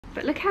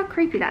But look how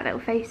creepy that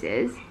little face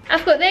is.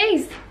 I've got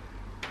these.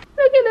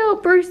 Look at little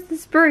Bruce the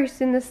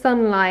Spruce in the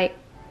sunlight.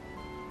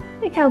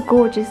 Look how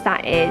gorgeous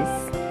that is.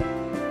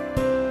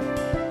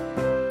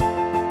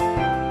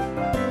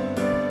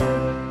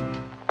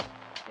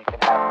 You can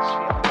have this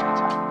feeling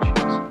anytime you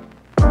choose.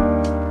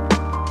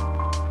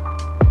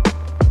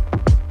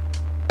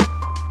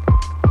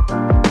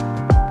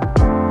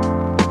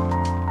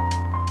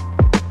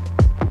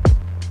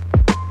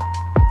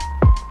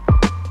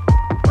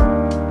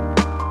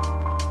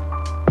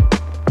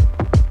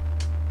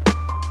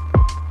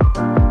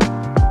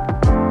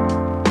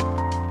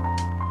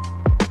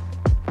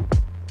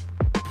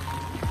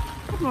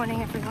 Good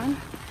morning, everyone.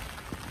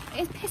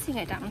 It's pissing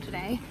it down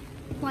today.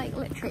 Like,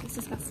 literally, it's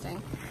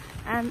disgusting.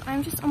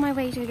 I'm just on my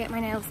way to get my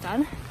nails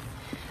done.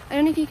 I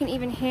don't know if you can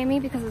even hear me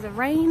because of the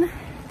rain.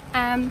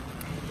 But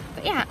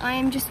yeah,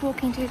 I'm just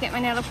walking to get my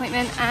nail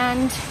appointment,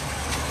 and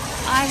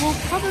I will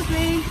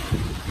probably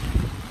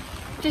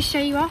just show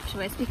you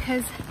afterwards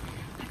because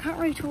I can't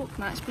really talk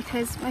much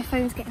because my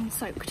phone's getting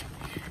soaked.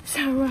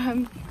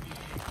 So,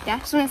 yeah,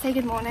 just want to say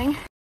good morning.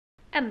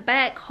 I'm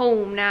back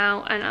home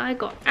now and I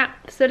got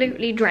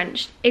absolutely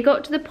drenched. It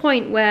got to the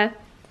point where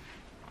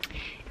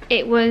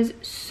it was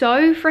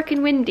so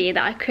freaking windy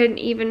that I couldn't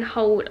even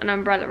hold an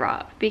umbrella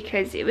up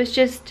because it was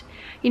just,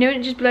 you know,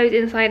 it just blows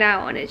inside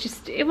out, and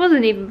it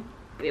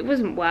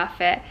wasn't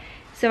worth it.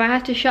 So I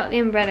had to shut the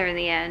umbrella in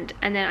the end,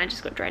 and then I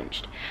just got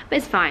drenched. But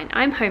it's fine,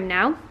 I'm home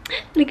now.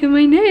 Look at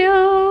my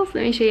nails.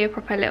 Let me show you a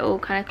proper little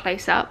kind of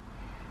close up.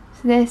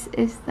 So this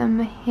is them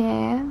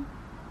here.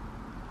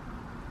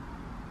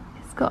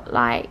 It's got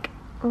like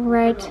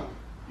red,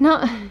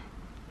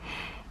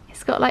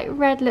 it's got like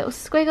red little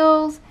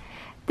squiggles.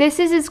 This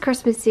is as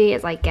Christmassy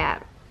as I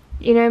get.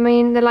 You know what I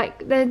mean?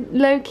 They're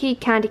low-key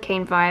candy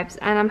cane vibes,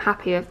 and I'm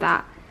happy with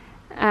that.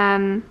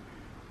 I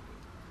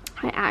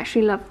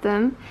actually love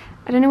them.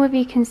 I don't know whether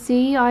you can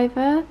see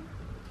either,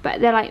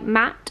 but they're like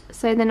matte,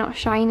 so they're not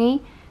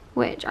shiny,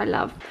 which I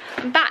love.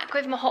 I'm back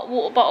with my hot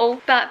water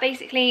bottle, but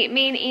basically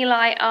me and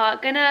Eli are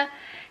gonna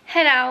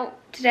head out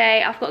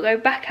today. I've got to go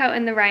back out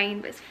in the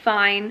rain, but it's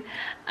fine.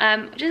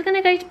 Just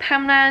gonna go to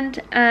Poundland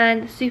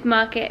and the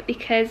supermarket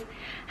because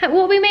what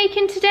are we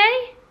making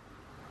today?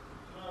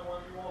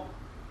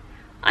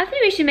 I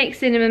think we should make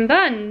cinnamon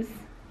buns.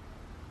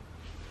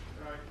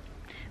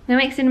 I'm gonna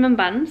make cinnamon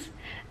buns,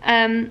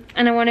 and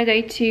I want to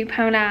go to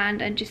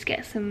Poundland and just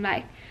get some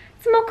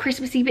more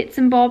Christmassy bits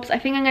and bobs. I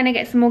think I'm gonna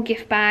get some more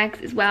gift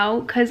bags as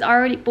well because I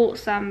already bought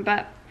some,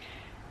 but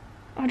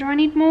oh, do I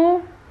need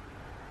more?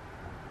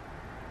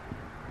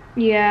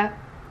 Yeah,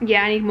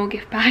 I need more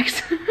gift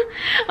bags.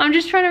 I'm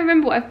just trying to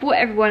remember what I've bought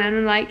everyone, and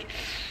I'm like,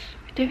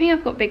 I don't think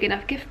I've got big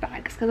enough gift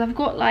bags because I've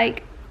got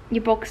like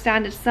your bog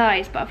standard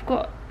size, but I've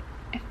got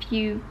a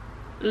few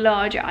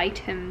larger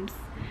items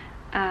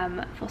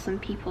for some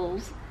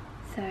peoples.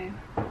 So,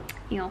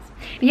 nails.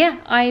 But yeah,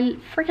 I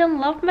freaking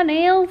love my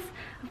nails.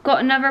 I've got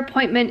another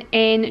appointment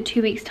in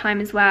 2 weeks' time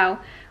as well,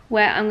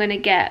 where I'm gonna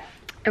get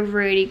a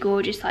really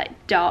gorgeous like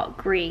dark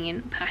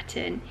green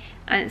pattern,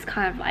 and it's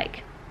kind of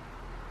like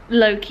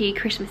low-key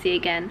Christmassy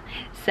again.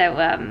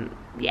 So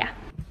yeah,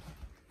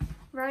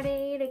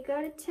 ready to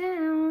go to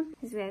town.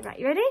 This is weird, right?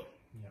 You ready?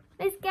 Yeah.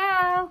 Let's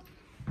go.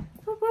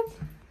 Whoop, whoop.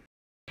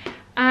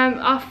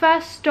 Our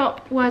first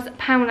stop was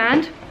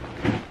Poundland.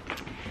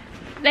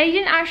 They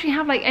didn't actually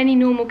have like any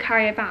normal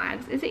carrier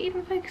bags. Is it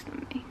even focused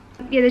on me?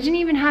 Yeah, they didn't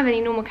even have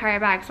any normal carrier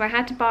bags, so I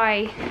had to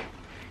buy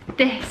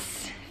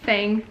this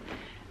thing,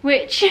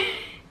 which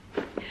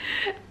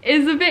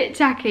is a bit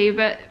tacky,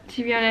 but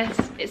to be honest,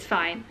 it's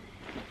fine.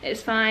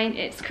 It's fine.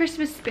 It's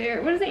Christmas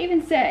spirit. What does it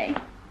even say?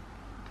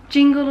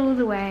 Jingle all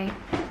the way.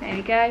 There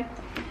we go.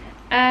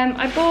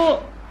 I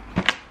bought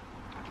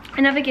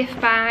another gift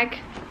bag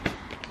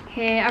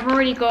here. I've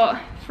already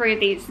got 3 of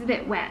these. It's a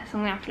bit wet, so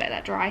I'm gonna have to let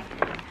that dry.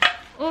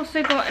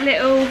 Also got a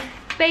little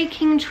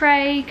baking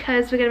tray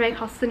because we're gonna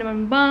make our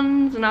cinnamon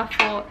buns, and I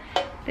thought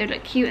they would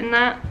look cute in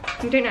that.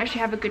 We don't actually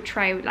have a good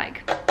tray with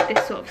like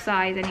this sort of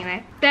size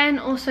anyway. Then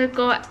also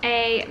got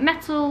a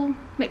metal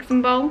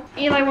mixing bowl.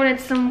 Eli wanted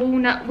some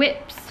walnut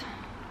whips,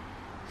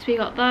 so we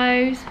got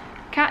those.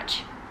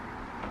 Catch.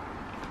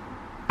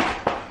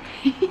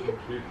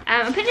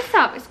 I picked this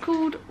up. It's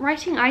called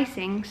writing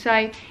icing.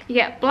 So you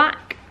get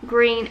black,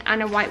 green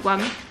and a white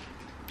one,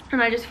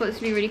 and I just thought this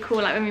would be really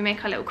cool, like when we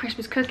make our little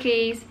Christmas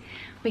cookies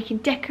we can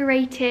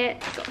decorate it.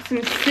 Got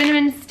some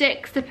cinnamon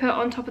sticks to put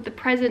on top of the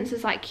presents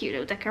as like cute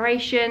little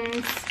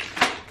decorations.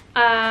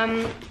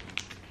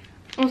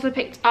 Also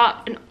picked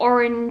up an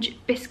orange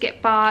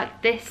biscuit bar.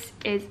 This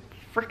is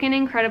freaking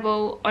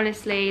incredible,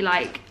 honestly.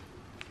 Like,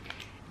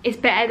 it's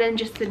better than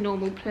just the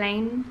normal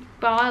plain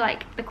bar,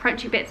 like the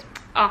crunchy bits.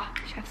 Ah,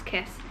 oh, chef's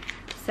kiss.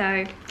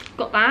 So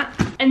got that,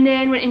 and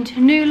then went into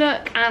New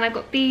Look and I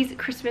got these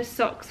Christmas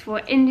socks for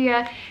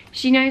India.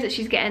 She knows that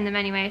she's getting them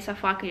anyway, so I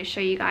thought I could just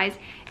show you guys.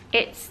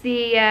 It's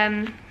the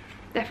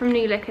they're from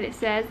New Look, and it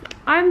says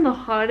I'm the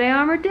holiday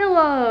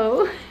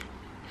armadillo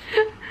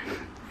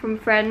from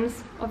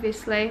Friends,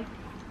 obviously.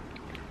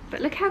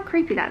 But look how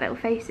creepy that little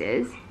face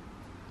is.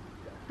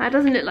 That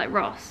doesn't look like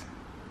Ross.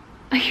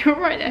 You're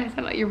right there, it's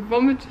like you're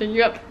vomiting.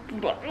 You're up.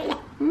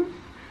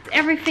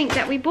 Everything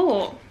that we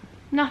bought.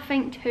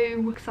 Nothing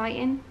too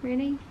exciting,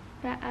 really.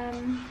 But,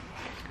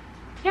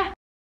 yeah.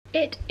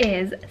 It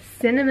is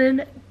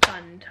cinnamon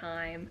bun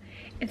time.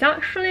 It's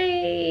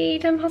actually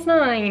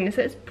 9:10,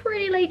 so it's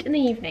pretty late in the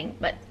evening,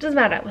 but it doesn't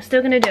matter, we're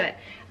still gonna do it.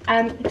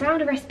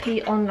 Found a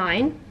recipe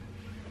online,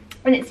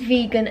 and it's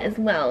vegan as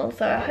well,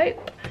 so I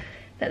hope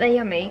that they're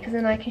yummy, because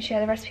then I can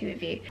share the recipe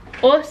with you.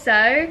 Also,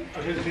 I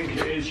don't think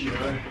it is, you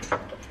know.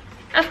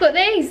 I've got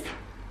these.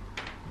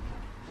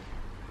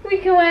 We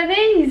can wear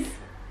these.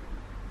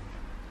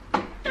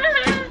 Oh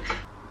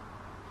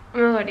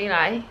my god,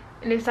 Eli.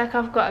 It looks like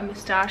I've got a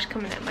moustache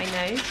coming at my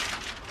nose.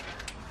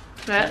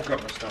 Look. I've got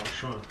a moustache,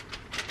 sure.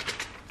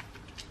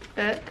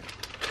 Look.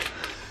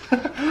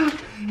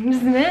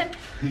 Isn't it?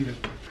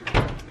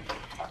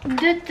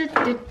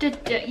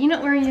 You're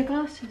not wearing your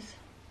glasses.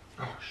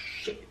 Oh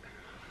shit.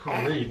 I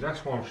can't read,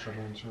 that's why I'm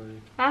struggling to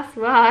read. That's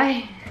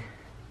why.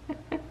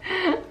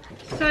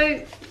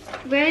 So,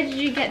 where did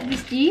you get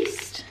this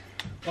yeast?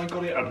 I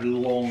got it a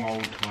long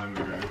old time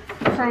ago.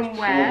 From it's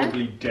where?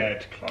 Probably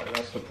dead, Chloe,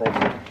 that's the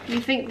problem. You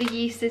think the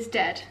yeast is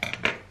dead?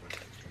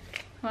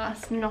 Well,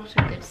 that's not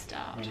a good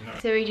start. No.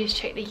 So we just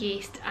checked the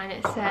yeast and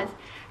it says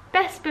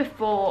best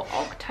before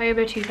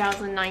October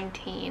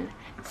 2019.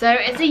 So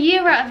it's a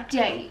year out of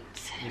date.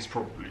 It's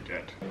probably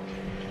dead.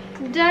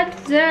 Da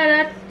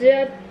da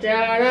da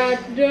da da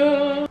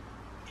da.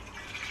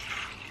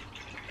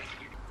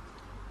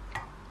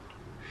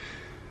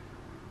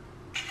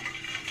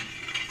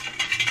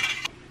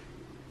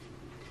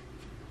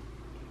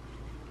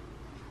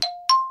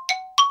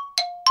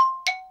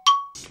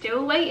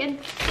 Still waiting.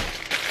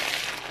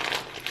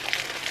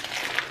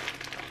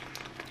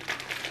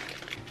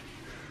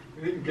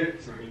 You didn't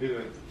get to me, did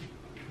it?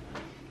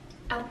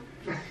 Oh.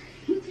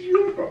 Did you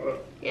know about that?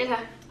 Yeah,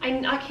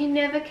 I can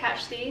never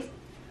catch these.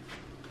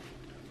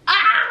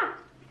 Ah!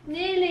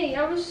 Nearly,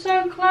 I was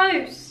so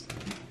close.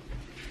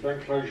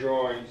 Don't close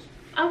your eyes.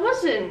 I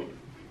wasn't.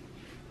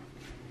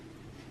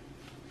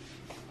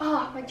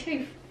 Oh, my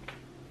tooth.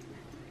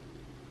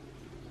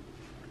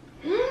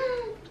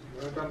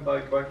 Well done,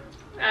 bye.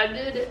 I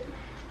did it.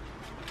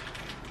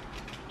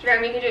 Do you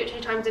reckon we can do it 2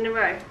 times in a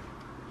row?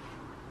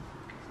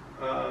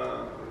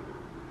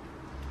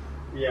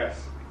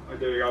 Yes, I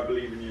do, I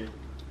believe in you.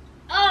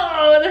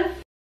 Oh, the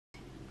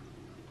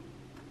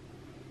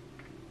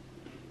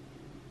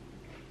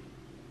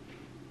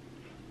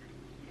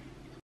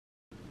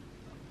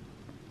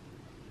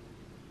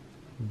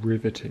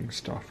Riveting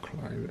stuff,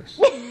 Chloe, this.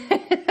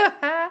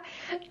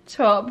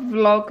 top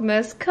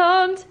Vlogmas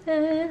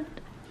content.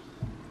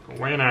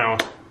 Wait an hour.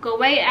 Go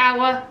wait an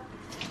hour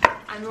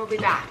and we'll be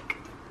back.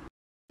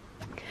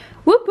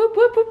 Whoop whoop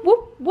whoop whoop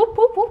whoop whoop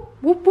whoop whoop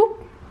whoop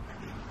whoop.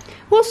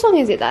 What song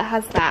is it that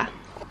has that?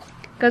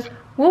 It goes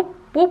whoop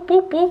whoop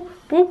whoop whoop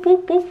whoop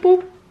whoop whoop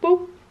whoop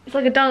whoop. It's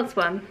like a dance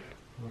one.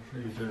 I thought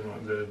you were doing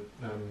like the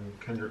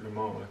Kendrick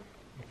Lamar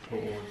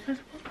applause.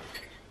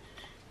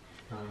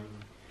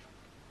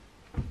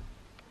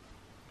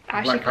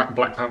 Actually,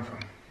 Black Panther.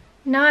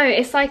 no,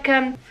 it's like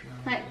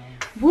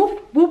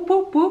whoop whoop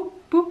whoop whoop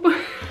whoop.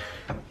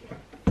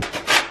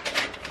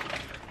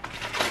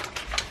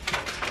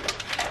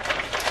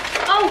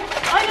 Oh,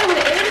 I know what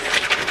it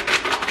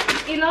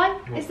is. Eli,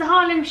 what? It's the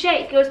Harlem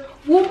Shake. It goes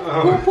whoop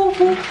whoop whoop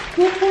whoop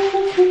whoop whoop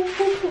whoop whoop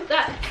whoop whoop.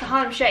 That's the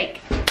Harlem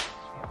Shake.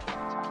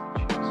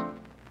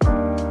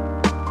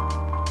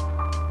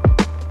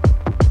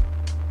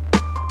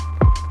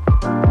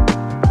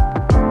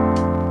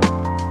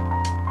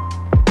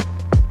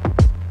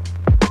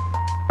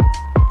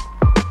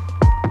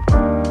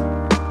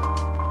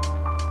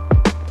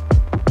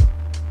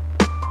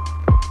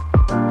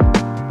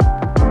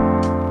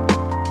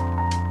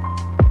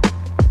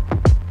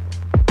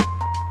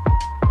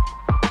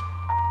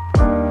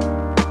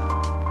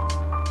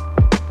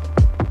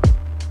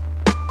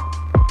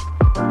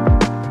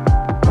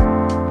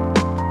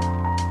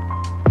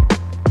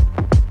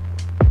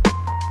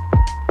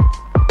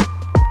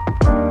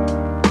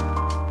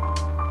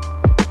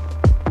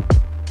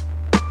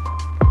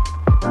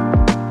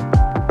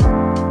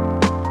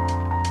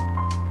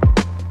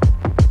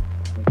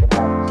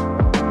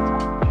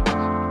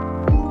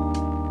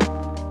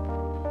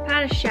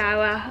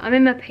 Shower. I'm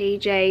in my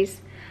PJs.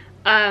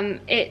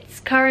 It's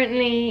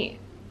currently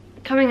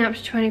coming up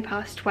to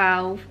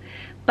 12:20,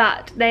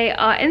 but they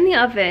are in the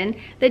oven.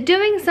 They're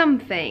doing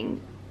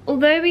something.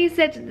 Although we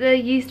said the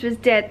yeast was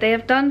dead, they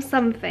have done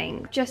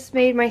something. Just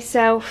made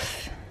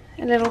myself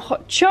a little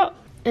hot chop,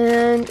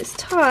 and it's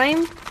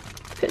time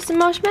to put some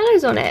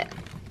marshmallows on it.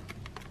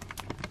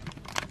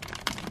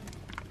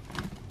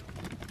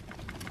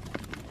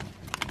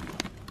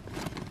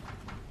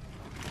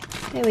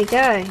 There we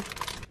go.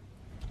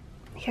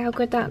 See how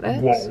good that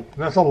looks? Whoa,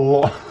 that's a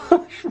lot.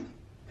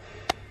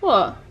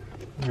 What?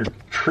 You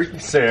treat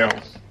yourself.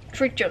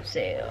 Treat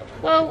yourself.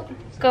 Well,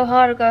 go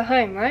hard or go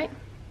home, right?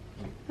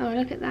 Oh,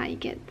 look at that. You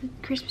get the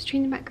Christmas tree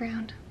in the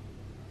background.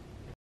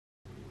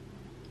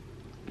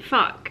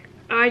 Fuck.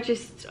 I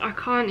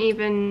can't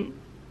even...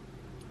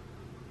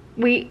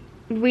 We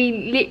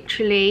we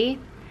literally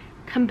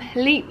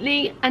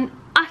completely and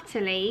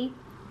utterly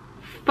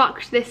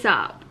fucked this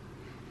up.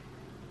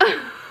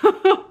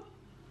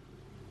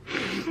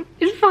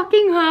 It's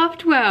fucking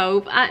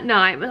 12:30 at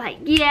night. We're like,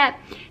 yeah,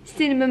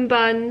 cinnamon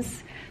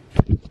buns.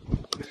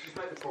 Let's just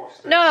make the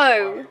frosting.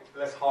 No.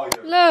 Let's hide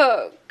them.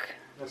 Look.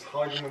 Let's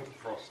hide them with the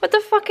frosting. What the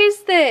fuck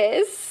is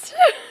this?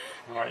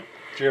 Right.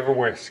 Do you have a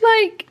whisk?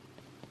 Like,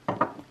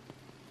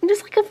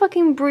 just like a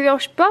fucking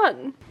brioche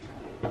bun.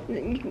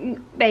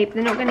 Babe,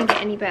 they're not gonna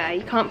get any better.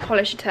 You can't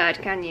polish a turd,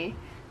 can you?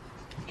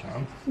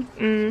 You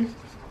can.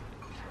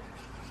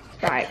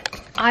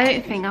 Right. I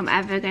don't think I'm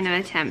ever gonna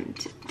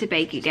attempt to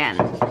bake again.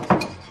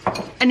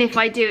 And if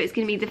I do, it's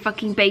gonna be the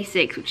fucking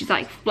basics, which is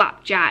like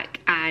flapjack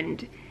and...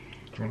 Do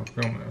you want to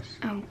film this?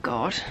 Oh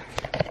god.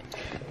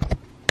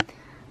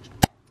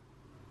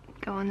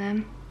 Go on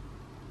then.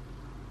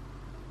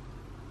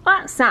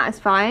 That's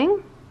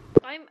satisfying.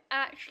 I'm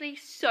actually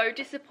so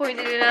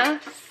disappointed in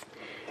us.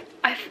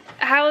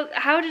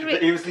 How did we...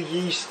 It was the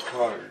yeast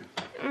clone.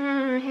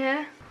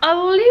 Yeah. I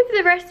will leave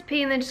the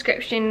recipe in the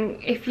description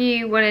if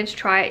you wanted to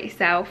try it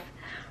yourself.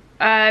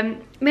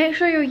 Make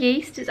sure your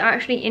yeast is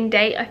actually in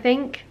date, I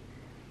think.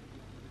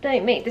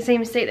 Don't make the same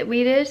mistake that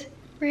we did.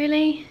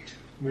 Really?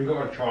 We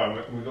gotta try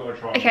it. We gotta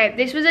try it. Okay,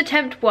 this was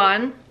attempt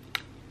 1.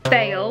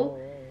 Fail.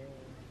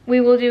 We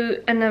will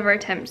do another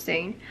attempt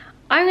soon.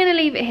 I'm gonna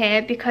leave it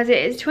here because it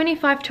is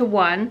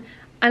 1:25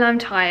 and I'm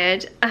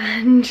tired,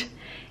 and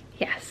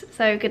yes,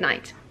 so good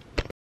night.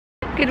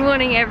 Good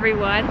morning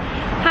everyone.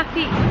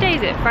 Happy, what day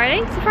is it?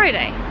 Friday? It's a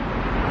Friday.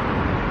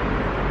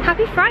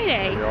 Happy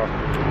Friday.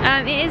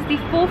 Yeah. It is the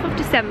 4th of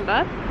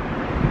December.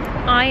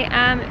 I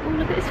am, oh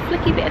look at this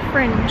flicky bit of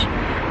fringe.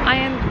 I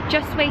am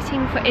just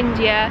waiting for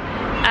India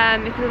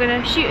because we're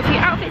gonna shoot a few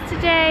outfits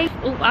today.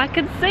 Oh, I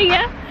can see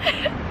her.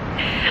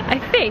 I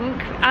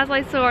think, as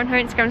I saw on her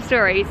Instagram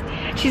stories,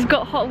 she's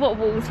got hot water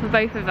balls for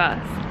both of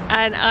us.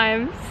 And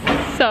I'm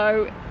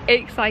so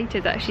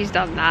excited that she's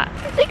done that.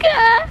 Look at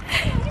her!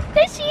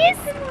 There she is!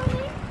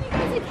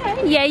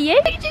 Okay? Yeah,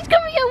 yeah. She's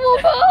got me a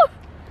water ball!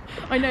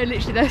 I know,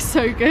 literally, they're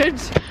so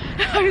good.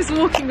 I was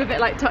walking with it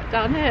like tucked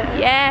down here.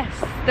 Yes,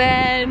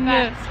 then.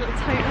 Best little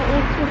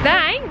total.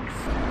 Thanks!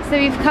 So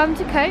we've come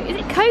to Coat. Is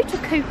it Coat or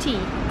Coatie?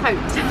 Coat.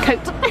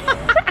 Coat.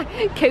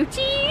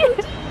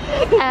 Coatie!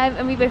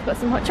 And we both got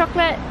some hot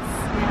chocolates.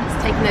 Just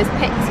taking those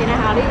pics, you know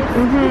how it is.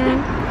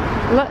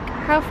 Look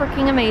how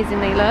freaking amazing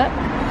they look.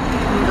 Oh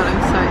my god,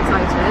 I'm so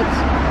excited.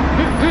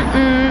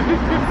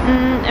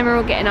 And we're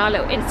all getting our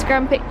little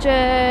Instagram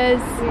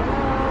pictures.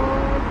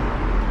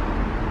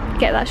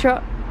 Get that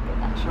shot.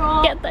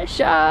 Get that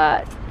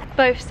shot.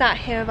 Both sat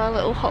here with our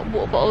little hot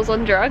water bottles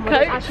under our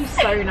coats. It's actually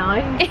so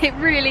nice. It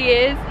really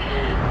is.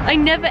 I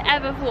never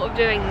ever thought of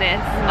doing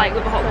this, like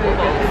with a hot water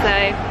bottle,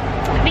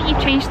 so I think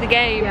you've changed the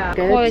game. Yeah.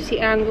 Quality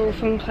angle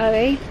from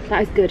Chloe.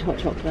 That is good hot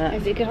chocolate.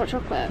 Is it good hot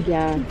chocolate?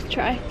 Yeah. Let's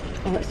try.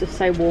 Oh, it's just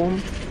so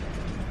warm.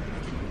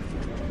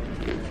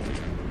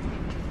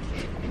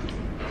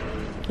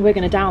 We're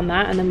going to down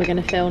that and then we're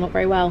going to feel not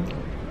very well.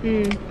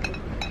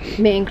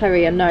 Me and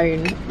Chloe are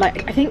known,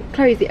 like, I think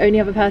Chloe's the only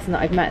other person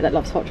that I've met that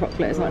loves hot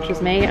chocolate as much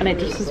as me, and it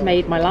just has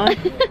made my life.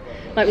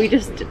 Like, we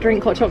just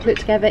drink hot chocolate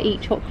together,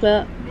 eat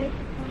chocolate.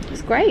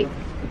 It's great.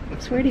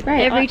 It's really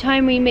great. Every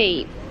time we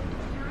meet,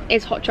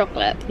 it's hot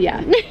chocolate.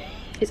 Yeah.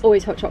 It's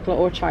always hot chocolate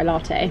or chai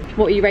latte.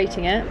 What are you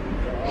rating it?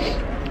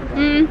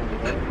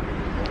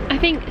 I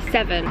think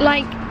 7.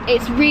 Like,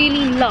 it's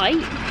really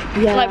light.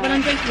 Yeah. Like, when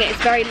I'm drinking it,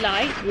 it's very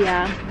light.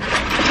 Yeah.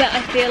 But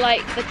I feel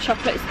like the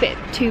chocolate's a bit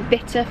too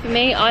bitter for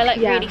me. I like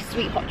really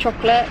sweet hot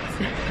chocolates.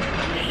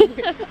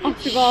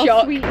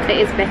 Shock. Sweet. It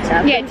is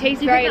bitter. Yeah, it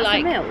tastes very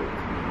like milk.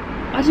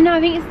 I don't know, I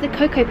think it's the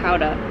cocoa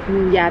powder.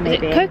 Yeah,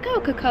 maybe. Is it cocoa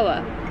or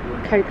cocoa?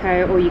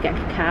 Cocoa, or you get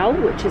cacao,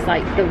 which is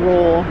like the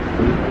raw.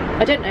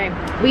 I don't know.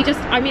 I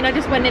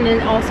just went in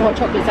and asked for hot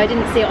chocolate, so I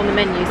didn't see it on the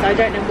menu, so I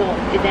don't know what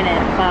is in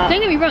it. But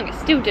don't get me wrong, it's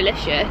still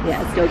delicious.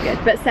 Yeah, it's still good.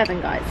 But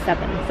 7, guys,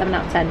 7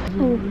 out of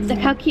 10. Oh, look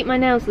how cute my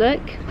nails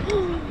look.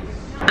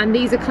 And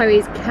these are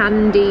Chloe's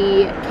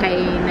candy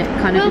cane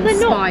kind of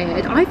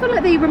inspired. I feel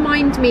like they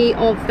remind me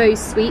of those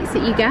sweets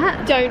that you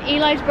get. Don't.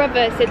 Eli's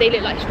brother said they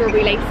look like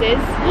strawberry laces.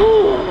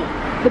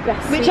 The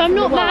best. Which I'm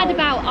not mad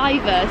about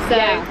either. So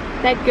yeah,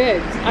 they're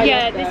good.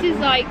 I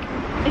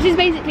this is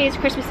basically as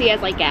Christmassy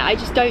as I get. I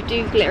just don't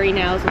do glittery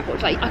nails,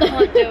 unfortunately. I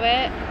can't do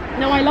it.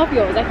 No, I love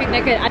yours. I think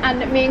they're good.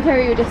 And me and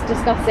Chloe were just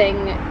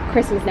discussing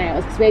Christmas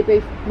nails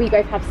because we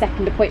both have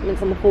second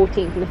appointments on the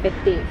 14th and the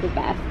 15th with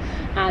Beth.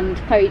 And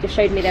Chloe just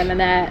showed me them and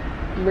they're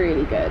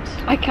really good.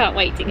 I can't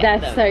wait to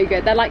get them. They're so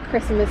good. They're like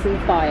Christmas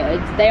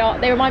inspired.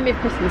 They remind me of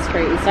Christmas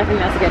trees, so I think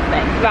that's a good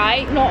thing.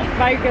 Right? Not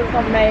focused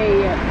on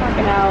me.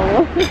 Fucking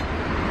hell.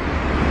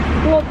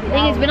 The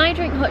thing is, when I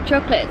drink hot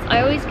chocolates,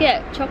 I always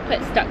get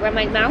chocolate stuck around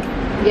my mouth.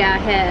 Yeah,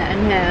 here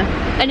and here.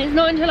 And it's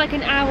not until like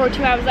an hour or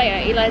 2 hours later,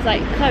 Eli's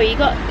like, Chloe, you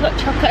got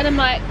chocolate? And I'm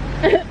like,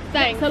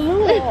 thanks. It's a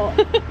lot.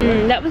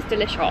 That was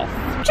delicious.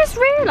 Just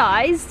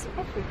realised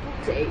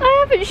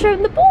I haven't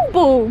shown the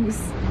baubles.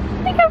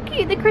 Look how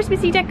cute the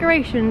Christmassy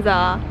decorations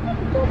are.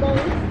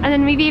 And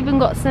then we've even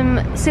got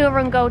some silver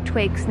and gold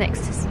twigs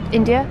next to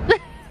India.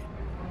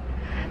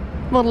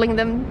 Modelling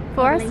them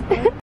for us.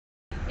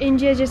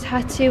 India just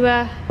had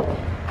to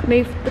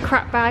move the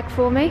crap bag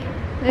for me.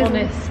 There's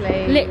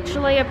Honestly.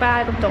 literally a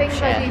bag of dog Things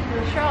shit. I do for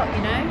the shop,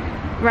 you know?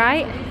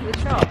 Right? For the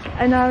shop.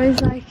 And I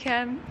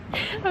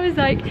was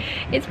like,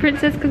 it's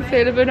Princess could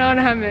fit in a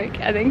banana hammock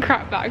and then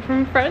crap bag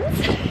from friends.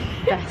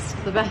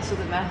 The best of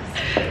the best.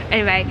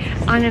 Anyway,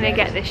 I'm gonna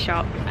get this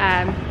shop.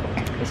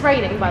 It's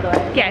raining, by the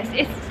way. Yes,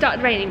 it's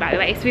started raining, by the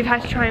way, so we've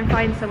had to try and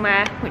find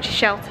somewhere which is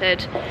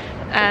sheltered.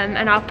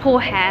 And our poor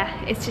hair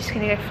is just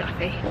gonna go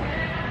fluffy.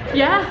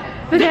 Yeah.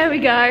 But there we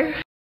go.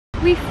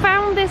 We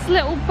found this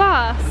little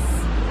bus,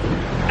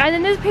 and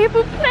then there's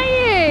people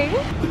playing.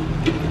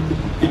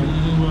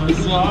 It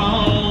was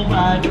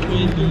alright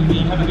with me.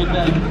 Have a good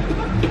day.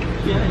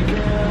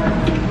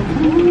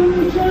 Yeah.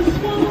 Ooh,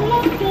 just wanna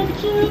look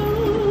at you.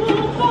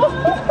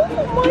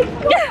 Oh my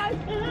god!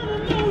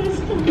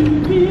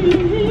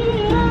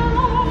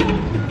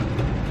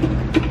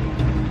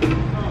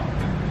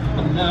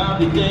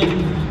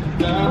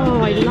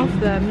 Oh, I love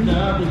them.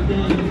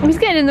 He's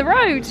getting in the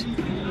road.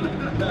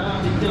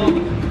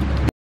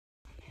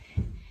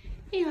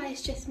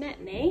 Eli's just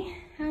met me,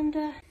 and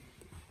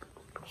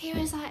he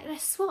was like,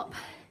 let's swap.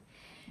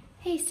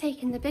 He's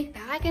taken the big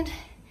bag and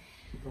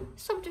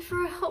swapped it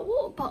for a hot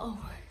water bottle.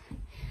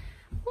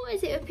 What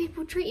is it with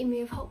people treating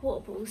me with hot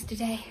water bottles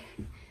today?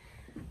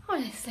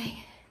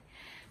 Honestly,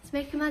 it's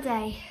making my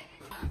day.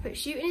 But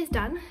shooting is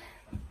done.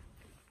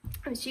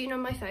 I'm shooting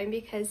on my phone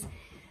because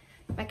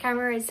my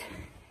camera is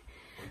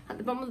at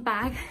the bottom of the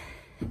bag.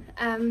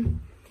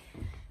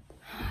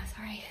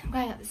 Sorry, I'm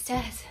going up the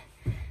stairs.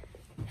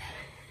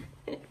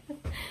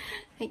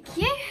 Thank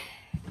you.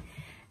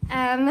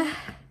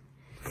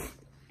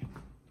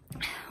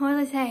 What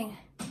was I saying?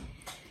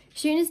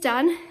 Shooting is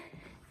done.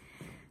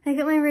 Look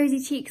at my rosy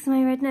cheeks and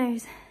my red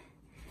nose.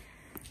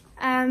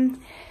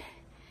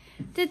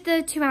 Did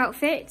the 2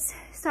 outfits.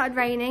 Started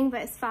raining,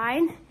 but it's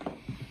fine.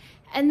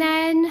 And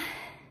then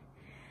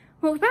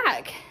walked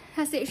back.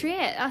 That's literally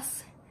it.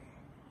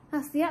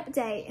 That's the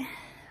update.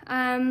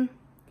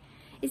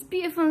 It's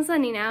beautiful and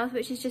sunny now,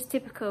 which is just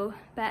typical,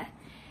 but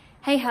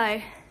hey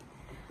ho.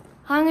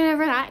 I'm gonna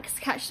relax,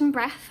 catch some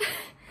breath,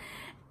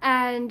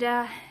 and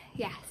yeah,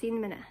 see you in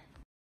a minute.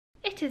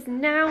 It is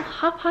now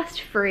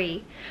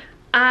 3:30.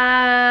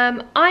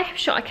 I have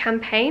shot a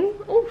campaign.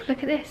 Oh,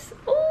 look at this.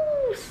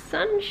 Oh,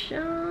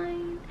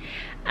 sunshine.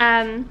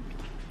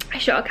 I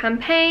shot a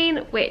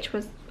campaign which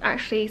was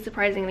actually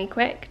surprisingly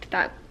quick. Did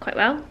that quite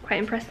well. Quite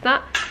impressed with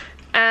that.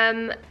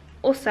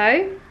 Also,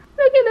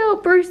 look at little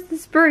Bruce the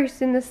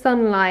Spruce in the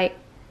sunlight.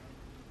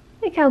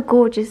 Look how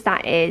gorgeous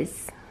that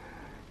is.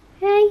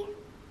 Hey.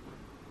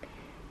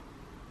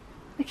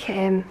 Look at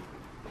him.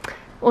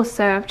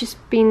 Also, I've just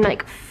been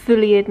like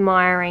fully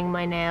admiring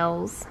my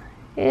nails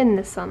in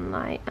the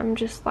sunlight. I'm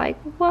just like,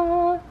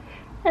 what?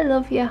 I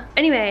love you.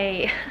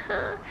 Anyway,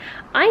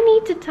 I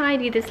need to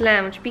tidy this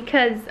lounge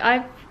because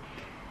I've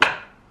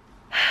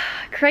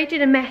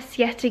created a mess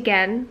yet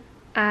again.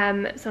 So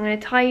I'm going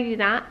to tidy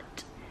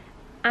that.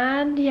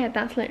 And yeah,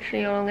 that's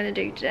literally all I'm going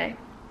to do today.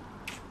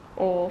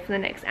 Or for the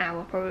next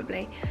hour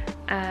probably.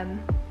 But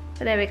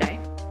there we go.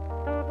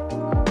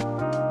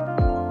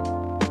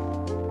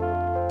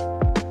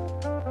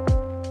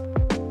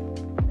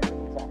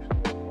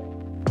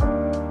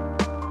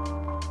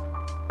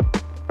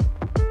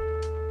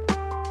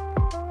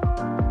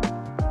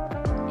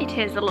 It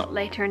is a lot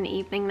later in the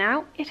evening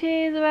now. It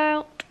is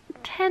about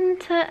 10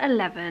 to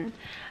 11.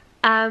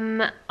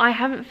 I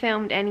haven't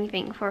filmed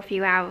anything for a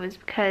few hours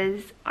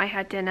because I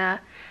had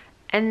dinner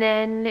and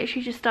then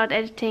literally just started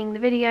editing the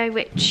video,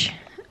 which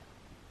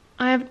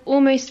I have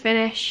almost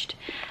finished.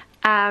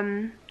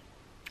 But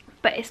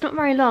it's not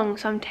very long,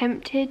 so I'm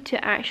tempted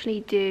to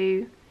actually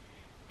do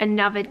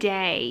another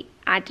day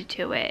added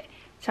to it.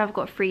 So I've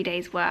got 3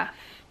 days worth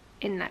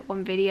in that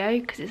one video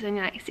because it's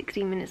only like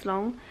 16 minutes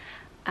long.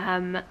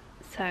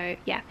 So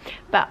yeah,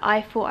 but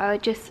I thought I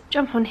would just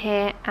jump on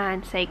here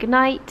and say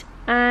goodnight,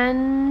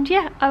 and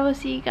yeah, I will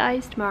see you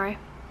guys tomorrow.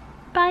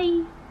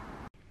 Bye.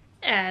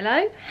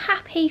 Hello,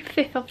 happy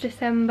 5th of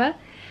December.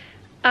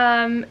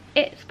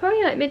 It's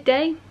probably like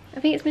midday. I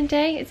think it's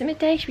midday. Is it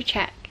midday? Should we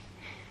check?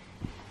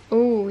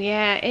 Oh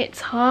yeah,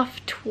 it's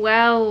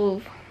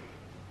 12:30.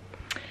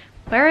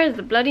 Where is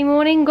the bloody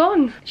morning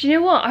gone? Do you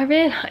know what I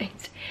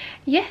realised?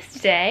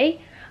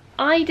 Yesterday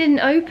I didn't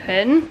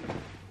open,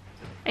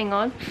 hang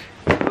on,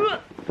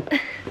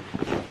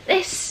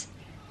 this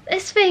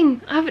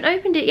thing. I haven't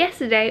opened it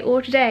yesterday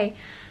or today,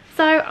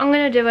 so I'm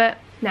gonna do it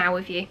now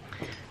with you.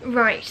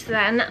 Right, so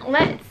then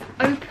let's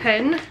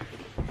open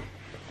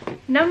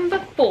number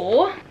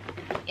 4.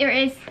 Here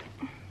it is,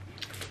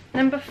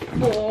 number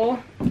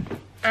 4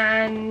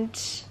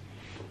 and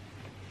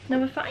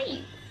number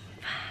 5.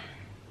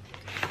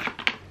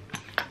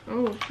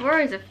 Oh, 4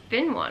 is a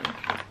thin one.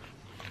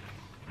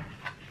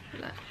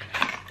 Look.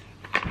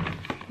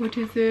 What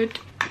is it?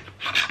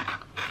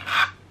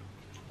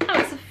 Oh,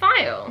 it's a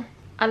file.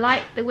 I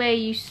like the way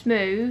you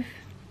smooth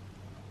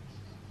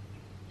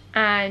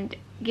and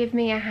give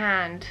me a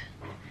hand.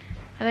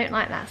 I don't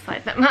like that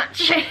side that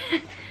much.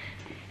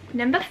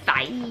 Number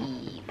 5.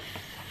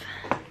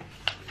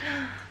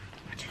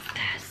 What is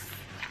this?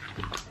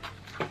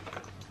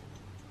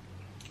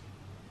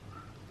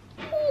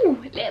 Ooh,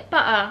 lip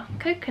butter,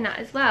 coconut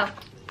as well.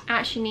 I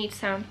actually need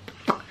some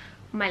on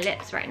my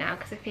lips right now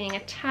because they're feeling a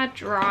tad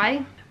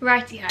dry.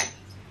 Righty-ho.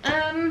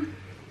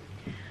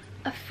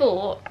 I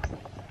thought,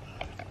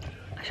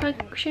 should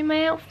I show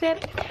my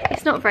outfit?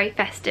 It's not very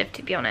festive,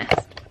 to be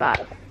honest,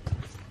 but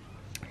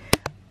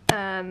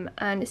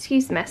and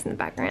excuse the mess in the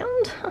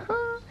background.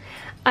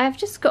 I've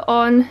just got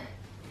on,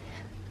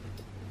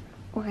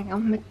 oh, hang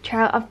on,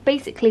 I've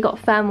basically got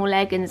thermal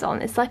leggings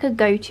on. It's like a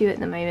go-to at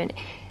the moment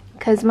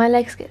because my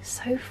legs get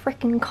so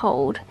freaking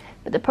cold,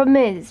 but the problem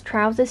is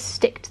trousers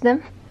stick to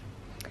them.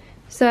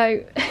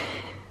 So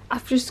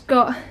I've just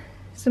got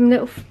some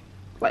little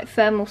like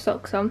thermal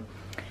socks on.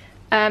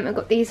 I've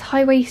got these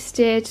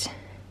high-waisted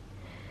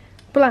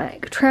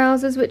black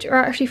trousers which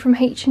are actually from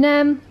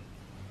H&M.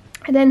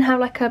 I then have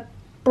like a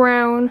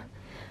brown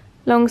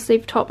long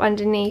sleeve top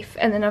underneath,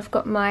 and then I've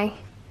got my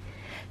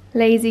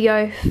Lazy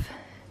Oaf,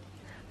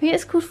 I think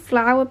it's called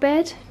flower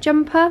bed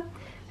jumper.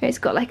 It's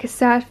got like a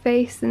sad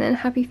face and then a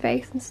happy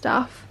face and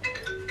stuff.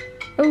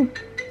 Oh,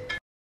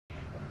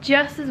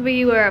 just as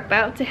we were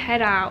about to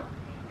head out,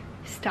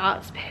 it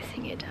starts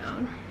pissing it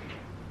down.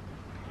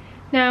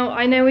 Now,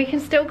 I know we can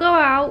still go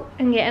out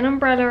and get an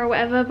umbrella or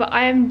whatever, but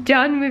I am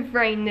done with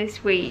rain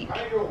this week.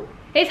 Hail.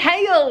 It's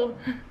hail!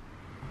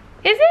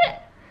 Is it?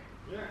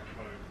 Yeah.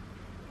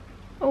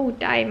 Oh,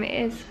 damn,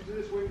 it is. Is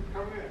this wind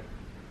coming in?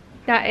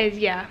 That is,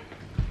 yeah.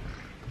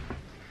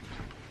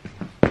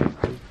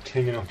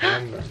 Tinging off the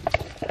window.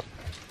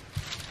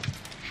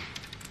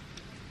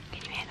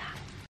 Can you hear that?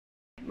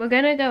 We're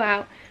gonna go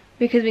out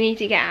because we need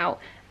to get out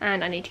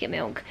and I need to get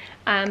milk.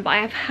 But I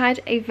have had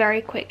a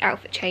very quick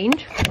outfit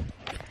change.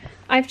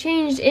 I've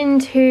changed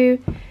into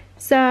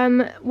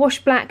some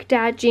wash black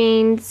dad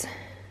jeans,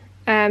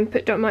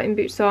 put Doc Marten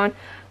boots on.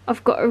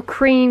 I've got a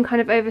cream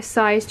kind of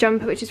oversized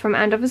jumper which is from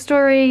And Other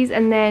Stories,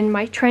 and then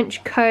my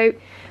trench coat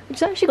which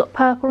has actually got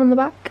purple on the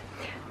back,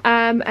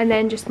 and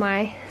then just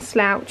my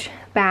slouch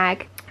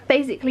bag.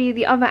 Basically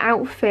the other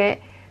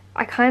outfit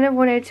I kind of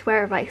wanted to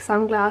wear with like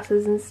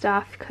sunglasses and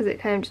stuff because it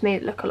kind of just made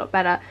it look a lot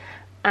better,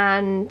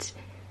 and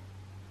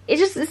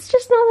it's just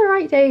not the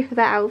right day for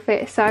that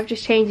outfit, so I've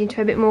just changed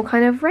into a bit more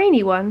kind of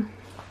rainy one.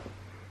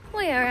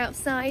 We are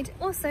outside.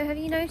 Also, have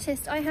you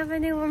noticed I have a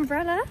new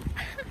umbrella?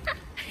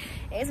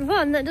 It's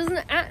one that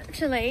doesn't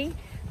actually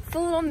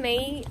fall on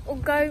me or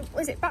go,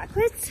 was it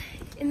backwards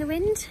in the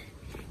wind?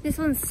 This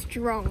one's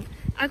strong.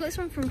 I got this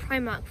one from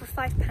Primark for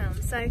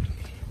 £5, so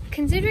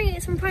considering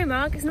it's from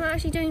Primark, it's not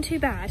actually doing too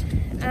bad.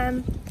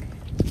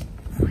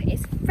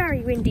 It's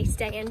very windy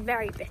today and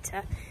very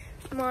bitter.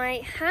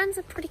 My hands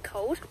are pretty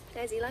cold.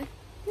 There's Eli.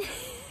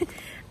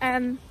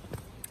 I'm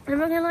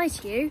not gonna lie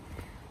to you,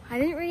 I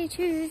didn't really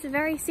choose a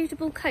very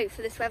suitable coat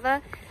for this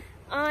weather.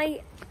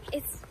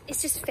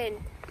 It's just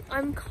thin.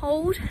 I'm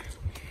cold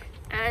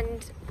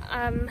and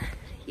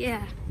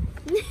yeah.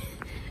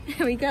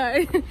 There we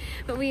go.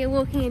 But we are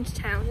walking into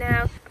town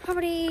now.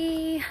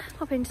 Probably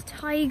pop into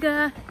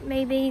Tiger,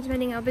 maybe,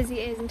 depending how busy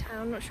it is in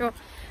town, I'm not sure.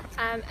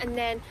 And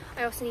then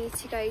I also need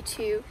to go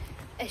to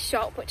a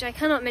shop which I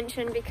cannot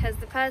mention because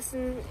the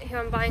person who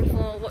I'm buying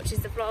for watches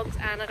the vlogs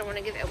and I don't want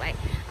to give it away.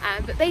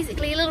 But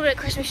basically a little bit of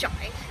Christmas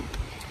shopping.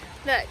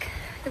 Look,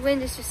 the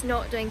wind is just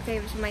not doing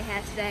favours with my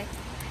hair today.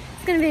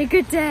 It's gonna be a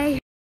good day.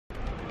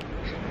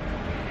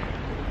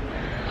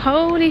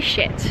 Holy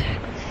shit.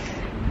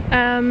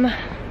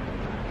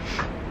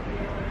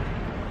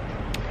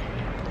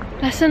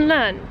 Lesson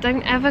learned,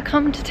 don't ever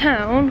come to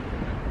town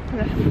on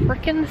a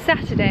frickin'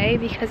 Saturday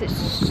because it's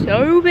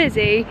so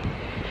busy.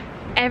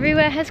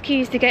 Everywhere has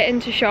queues to get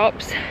into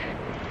shops.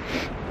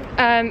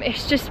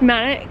 It's just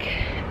manic.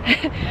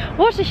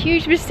 What a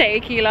huge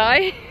mistake,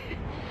 Eli.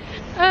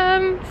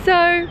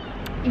 So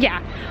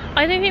yeah,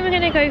 I don't think we're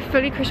gonna go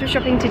fully Christmas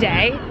shopping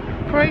today.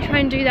 Probably try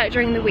and do that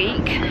during the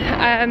week.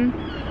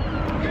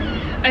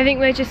 I think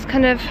we're just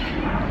kind of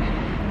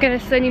gonna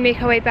slowly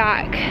make our way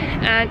back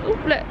and, oh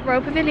look,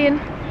 Royal Pavilion,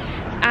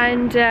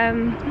 and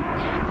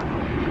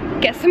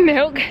get some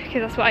milk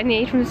because that's what I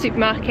need from the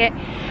supermarket,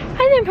 and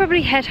then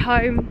probably head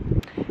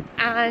home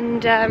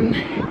and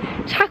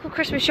tackle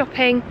Christmas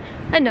shopping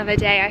another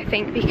day, I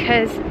think,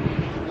 because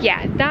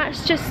yeah,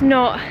 that's just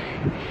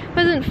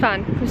wasn't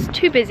fun. It was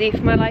too busy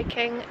for my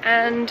liking,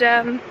 and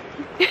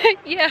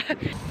yeah.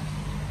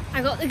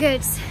 I got the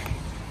goods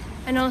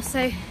and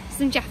also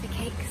some Jaffa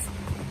cakes.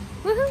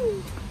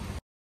 Woohoo!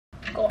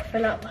 Gotta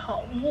fill out the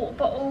hot water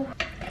bottle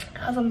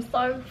because I'm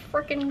so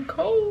freaking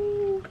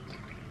cold.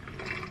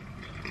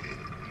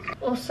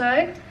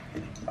 Also,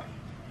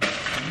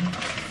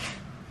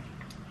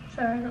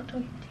 sorry, I'm not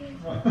talking to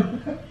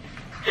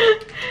you.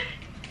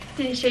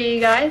 Didn't show you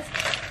guys,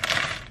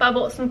 but I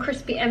bought some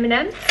crispy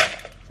M&Ms,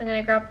 so I'm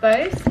gonna grab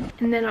those.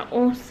 And then I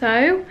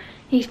also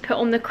need to put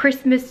on the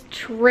Christmas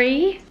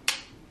tree.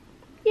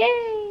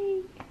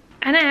 Yay!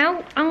 And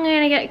now I'm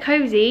gonna get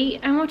cozy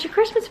and watch a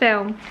Christmas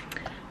film.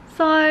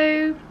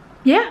 So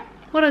yeah,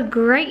 what a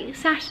great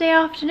Saturday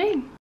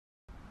afternoon.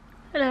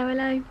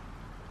 Hello.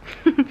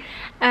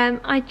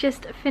 I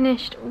just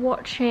finished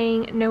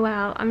watching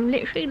Noel. I'm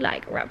literally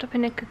like wrapped up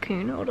in a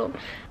cocoon. Hold on.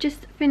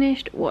 Just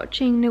finished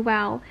watching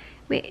Noel,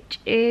 which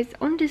is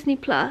on Disney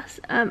Plus,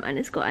 and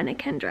it's got Anna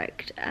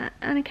Kendrick.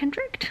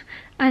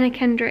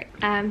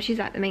 She's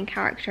like the main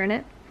character in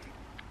it.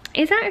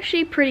 It's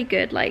actually pretty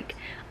good. Like,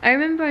 I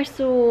remember I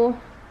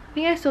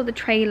think I saw the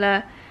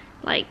trailer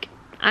like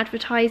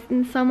advertised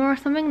in summer or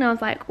something, and I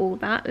was like, oh,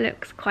 that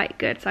looks quite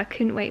good, so I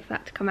couldn't wait for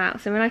that to come out.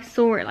 So when I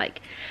saw it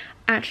like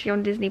actually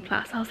on Disney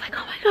Plus, I was like,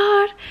 oh my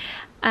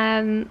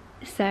god.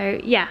 So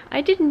yeah,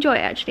 I did enjoy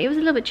it actually. It was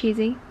a little bit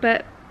cheesy,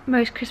 but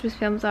most Christmas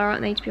films are,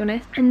 aren't they, to be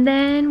honest. And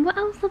then what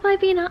else have I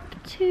been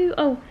up to?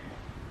 Oh,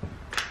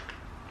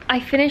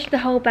 I finished the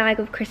whole bag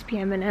of crispy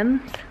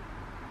M&Ms.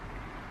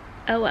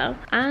 Oh well.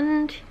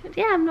 And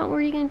yeah, I'm not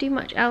really gonna do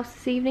much else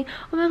this evening.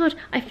 Oh my god,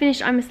 I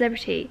finished I'm a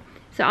Celebrity.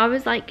 So I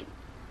was like,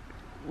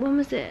 when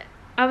was it?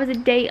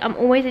 I'm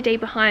always a day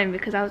behind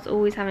because I was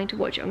always having to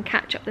watch it on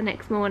catch up the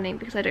next morning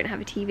because I don't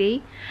have a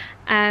TV.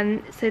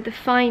 So the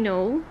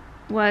final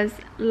was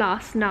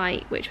last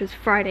night, which was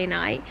Friday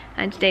night,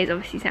 and today's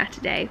obviously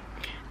Saturday.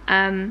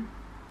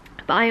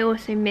 But I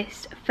also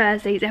missed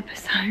Thursday's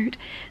episode.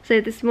 So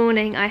this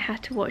morning I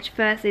had to watch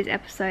Thursday's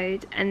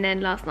episode and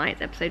then last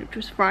night's episode, which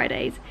was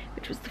Friday's,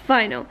 which was the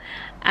final.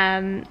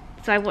 So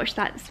I watched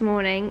that this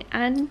morning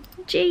and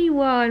G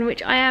won,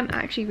 which I am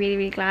actually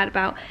really glad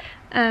about.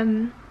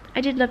 I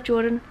did love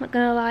Jordan, not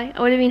gonna lie.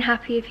 I would have been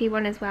happy if he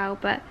won as well,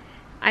 but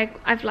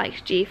I've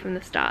liked G from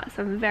the start,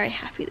 so I'm very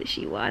happy that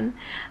she won.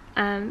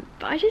 But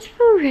I just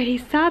feel really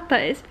sad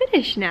that it's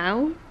finished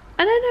now.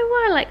 I don't know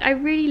why, like, I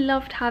really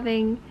loved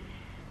having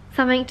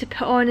something to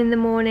put on in the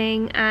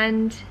morning,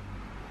 and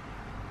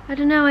I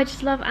don't know, I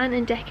just love Ant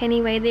and Dec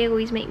anyway. They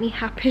always make me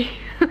happy.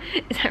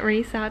 Is that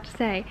really sad to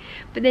say?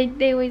 But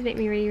they always make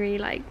me really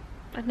like,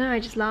 I don't know,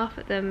 I just laugh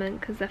at them and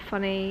because they're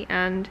funny,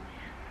 and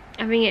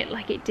I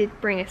think it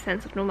did bring a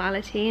sense of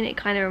normality, and it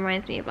kind of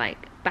reminds me of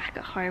like back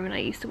at home, and I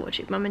used to watch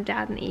it with Mum and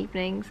Dad in the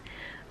evenings.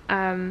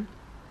 So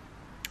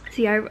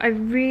yeah, I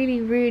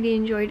really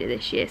enjoyed it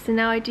this year. So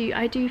now I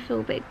do feel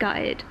a bit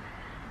gutted.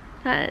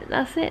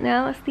 That's it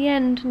now, that's the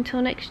end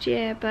until next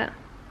year, but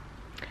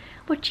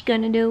what you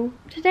gonna do?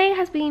 Today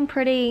has been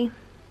pretty,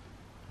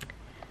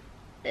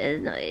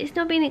 it's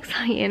not been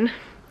exciting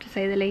to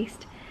say the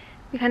least.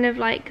 We kind of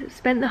like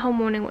spent the whole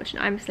morning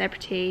watching I'm a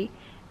Celebrity,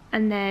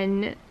 and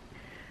then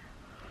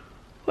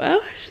what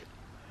else?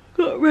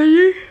 Got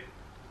ready,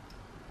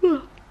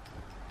 and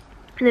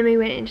then we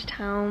went into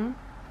town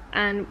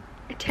and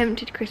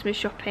attempted Christmas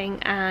shopping,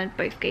 and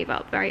both gave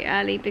up very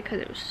early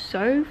because it was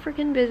so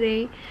freaking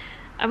busy.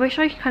 I wish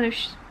I could kind of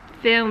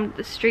filmed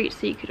the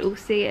streets so you could all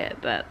see it,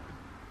 but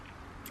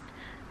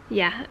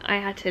yeah, I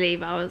had to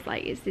leave. I was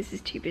like, this is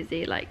too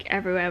busy. Like,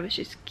 everywhere was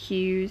just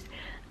queues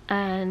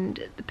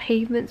and the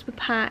pavements were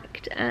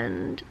packed,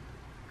 and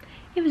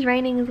it was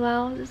raining as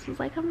well. I just was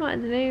like, I'm not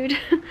in the mood.